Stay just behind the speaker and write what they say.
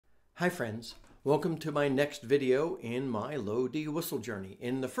Hi friends, welcome to my next video in my Low D whistle journey.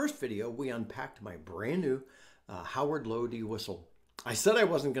 In the first video, we unpacked my brand new Howard Low D whistle. I said I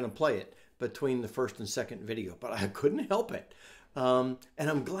wasn't going to play it between the first and second video, but I couldn't help it. And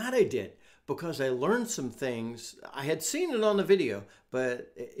I'm glad I did because I learned some things. I had seen it on the video,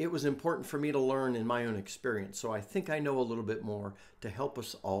 but it was important for me to learn in my own experience. So I think I know a little bit more to help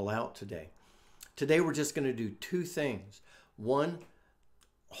us all out today. Today we're just going to do two things. One,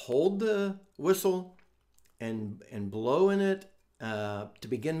 hold the whistle and blow in it to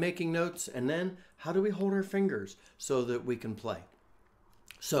begin making notes, and then how do we hold our fingers so that we can play.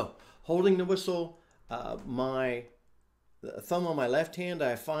 So holding the whistle, my thumb on my left hand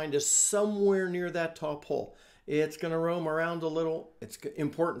I find is somewhere near that top hole. It's going to roam around a little. It's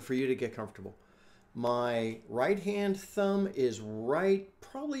important for you to get comfortable. My right hand thumb is right,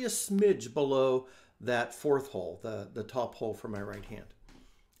 probably a smidge below that fourth hole, the top hole for my right hand.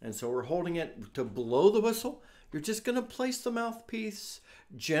 And so we're holding it to blow the whistle. You're just going to place the mouthpiece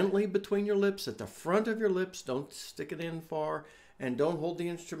gently between your lips, at the front of your lips. Don't stick it in far, and don't hold the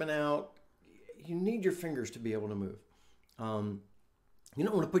instrument out. You need your fingers to be able to move. You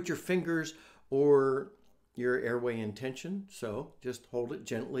don't want to put your fingers or your airway in tension, so just hold it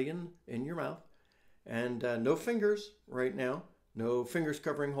gently in your mouth. And no fingers right now, no fingers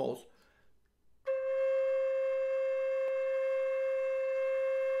covering holes.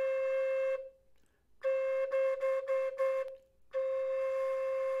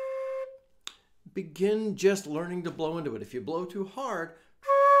 Begin just learning to blow into it. If you blow too hard,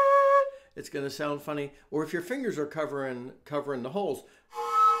 it's going to sound funny. Or if your fingers are covering the holes,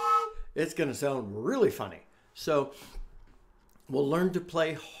 it's going to sound really funny. So we'll learn to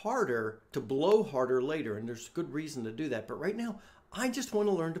play harder, to blow harder later, and there's good reason to do that. But right now, I just want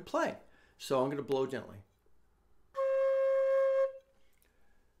to learn to play. So I'm going to blow gently.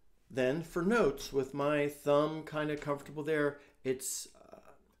 Then for notes, with my thumb kind of comfortable there, it's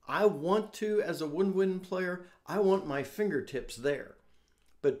I want to, as a woodwind player, I want my fingertips there.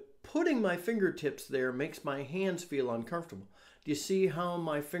 But putting my fingertips there makes my hands feel uncomfortable. Do you see how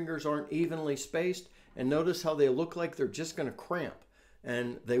my fingers aren't evenly spaced? And notice how they look like they're just going to cramp.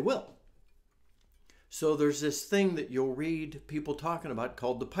 And they will. So there's this thing that you'll read people talking about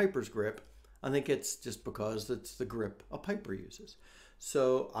called the piper's grip. I think it's just because it's the grip a piper uses.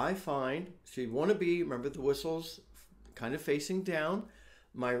 So I find, so you want to be, remember the whistle's kind of facing down.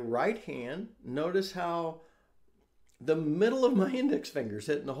 My right hand, notice how the middle of my index finger's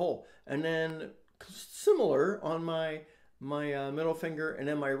hitting the hole. And then similar on my middle finger, and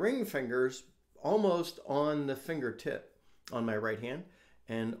then my ring fingers almost on the fingertip on my right hand.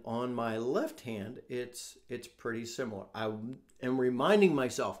 And on my left hand, it's pretty similar. I am reminding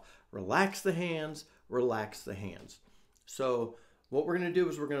myself, relax the hands, relax the hands. So what we're going to do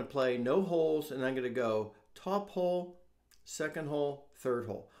is we're going to play no holes, and I'm going to go top hole, second hole, third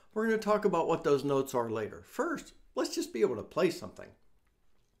hole. We're going to talk about what those notes are later. First, let's just be able to play something.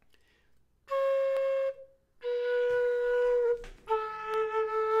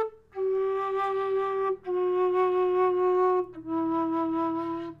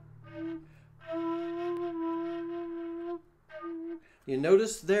 You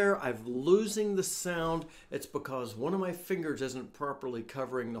notice there I'm losing the sound. It's because one of my fingers isn't properly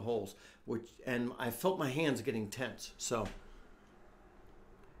covering the holes, and I felt my hands getting tense. So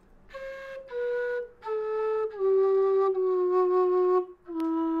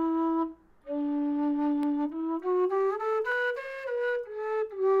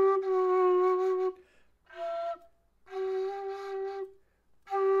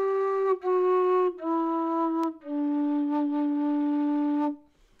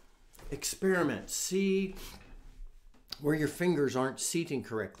experiment. See where your fingers aren't seating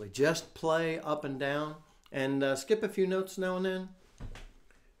correctly. Just play up and down and skip a few notes now and then.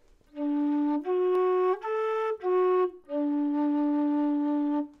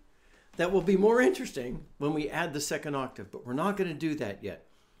 That will be more interesting when we add the second octave, but we're not going to do that yet.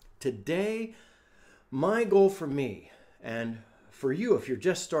 Today, my goal for me and for you, if you're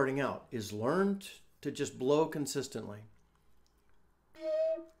just starting out, is learn to just blow consistently.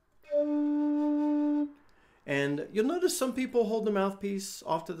 And you'll notice some people hold the mouthpiece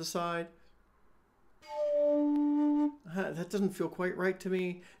off to the side. That doesn't feel quite right to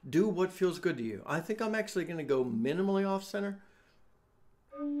me. Do what feels good to you. I think I'm actually going to go minimally off center,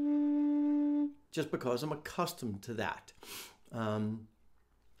 just because I'm accustomed to that.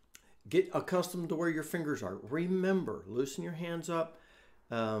 Get accustomed to where your fingers are. Remember, loosen your hands up.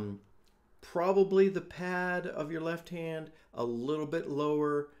 Probably the pad of your left hand a little bit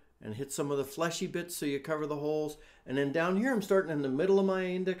lower and hit some of the fleshy bits so you cover the holes. And then down here, I'm starting in the middle of my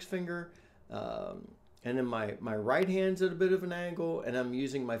index finger. And then my right hand's at a bit of an angle, and I'm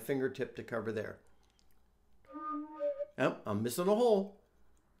using my fingertip to cover there. Yep, I'm missing a hole.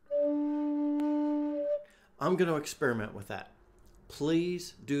 I'm going to experiment with that.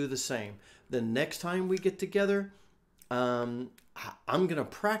 Please do the same. The next time we get together, I'm going to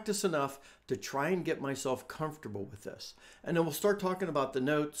practice enough to try and get myself comfortable with this. And then we'll start talking about the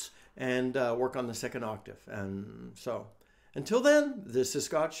notes and work on the second octave. And so, until then, this is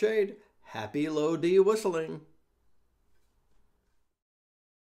Scott Shade. Happy low D whistling.